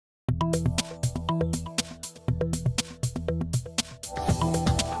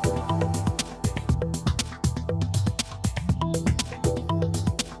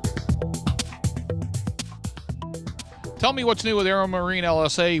Tell me what's new with AeroMarine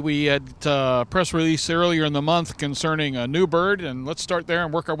LSA. We had a press release earlier in the month concerning a new bird, and let's start there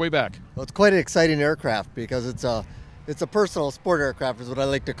and work our way back. Well, it's quite an exciting aircraft because it's a personal sport aircraft is what I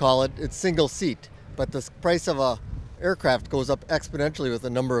like to call it. It's single seat, but the price of a aircraft goes up exponentially with the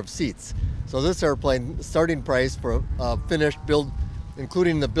number of seats. So this airplane starting price for a finished build,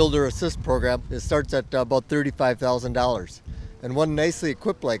 including the builder assist program, it starts at about $35,000. And one nicely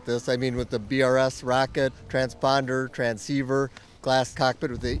equipped like this, I mean with the BRS rocket, transponder, transceiver, glass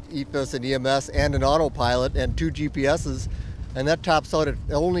cockpit with the EFIS and EMS and an autopilot and 2 GPSs, and that tops out at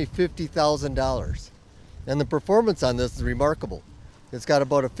only $50,000. And the performance on this is remarkable. It's got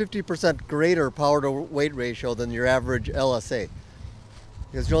about a 50% greater power to weight ratio than your average LSA.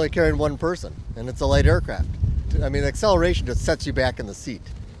 Because you're only carrying one person, and it's a light aircraft. I mean, the acceleration just sets you back in the seat.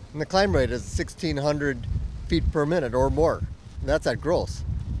 And the climb rate is 1,600 feet per minute or more. That's at gross.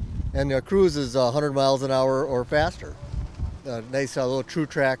 And the cruise is 100 miles an hour or faster. A nice little true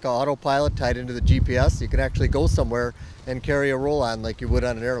track autopilot tied into the GPS. You can actually go somewhere and carry a roll-on like you would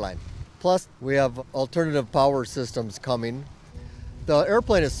on an airline. Plus, we have alternative power systems coming. The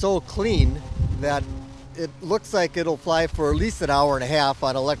airplane is so clean that it looks like it'll fly for at least an hour and a half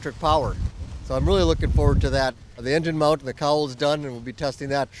on electric power. So I'm really looking forward to that. The engine mount and the cowl is done, and we'll be testing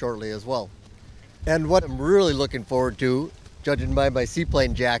that shortly as well. And what I'm really looking forward to, judging by my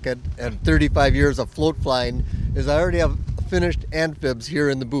seaplane jacket and 35 years of float flying, is I already have finished amphibs here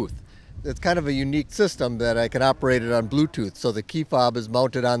in the booth. It's kind of a unique system that I can operate it on Bluetooth. So the key fob is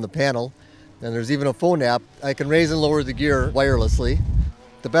mounted on the panel, and there's even a phone app. I can raise and lower the gear wirelessly.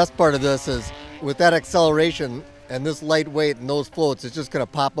 The best part of this is with that acceleration and this lightweight and those floats, it's just going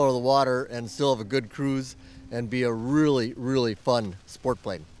to pop out of the water and still have a good cruise and be a really, really fun sport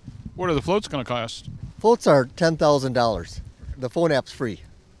plane. What are the floats going to cost? Floats are $10,000. The phone app's free.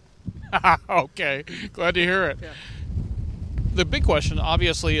 Okay, glad to hear it. Yeah. The big question,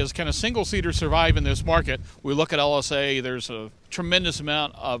 obviously, is can a single-seater survive in this market? We look at LSA, there's a tremendous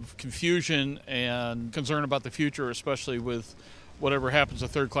amount of confusion and concern about the future, especially with whatever happens to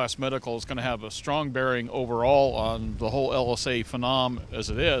third-class medical is going to have a strong bearing overall on the whole LSA phenom as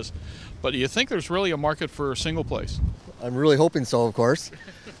it is. But do you think there's really a market for a single place? I'm really hoping so, of course.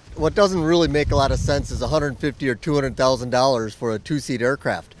 What doesn't really make a lot of sense is $150,000 or $200,000 for a two-seat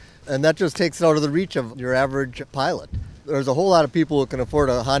aircraft. And that just takes it out of the reach of your average pilot. There's a whole lot of people who can afford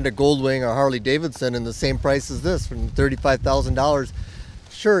a Honda Goldwing or Harley Davidson in the same price as this, from $35,000.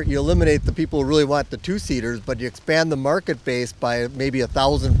 Sure, you eliminate the people who really want the two-seaters, but you expand the market base by maybe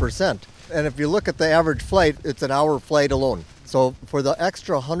 1,000%. And if you look at the average flight, it's an hour flight alone. So for the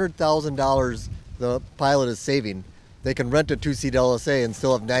extra $100,000 the pilot is saving, they can rent a two-seat LSA and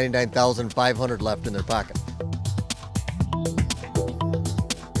still have $99,500 left in their pocket.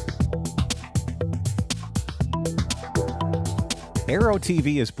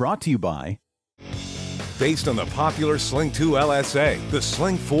 Aero-TV is brought to you by... Based on the popular Sling 2 LSA, the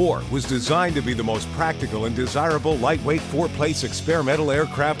Sling 4 was designed to be the most practical and desirable lightweight four-place experimental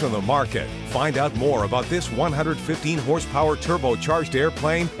aircraft on the market. Find out more about this 115 horsepower turbocharged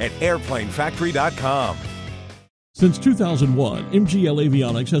airplane at airplanefactory.com. Since 2001, MGL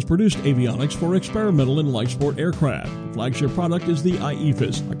Avionics has produced avionics for experimental and light sport aircraft. The flagship product is the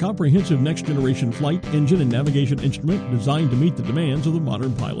IEFIS, a comprehensive next-generation flight, engine, and navigation instrument designed to meet the demands of the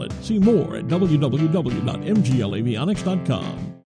modern pilot. See more at www.mglavionics.com.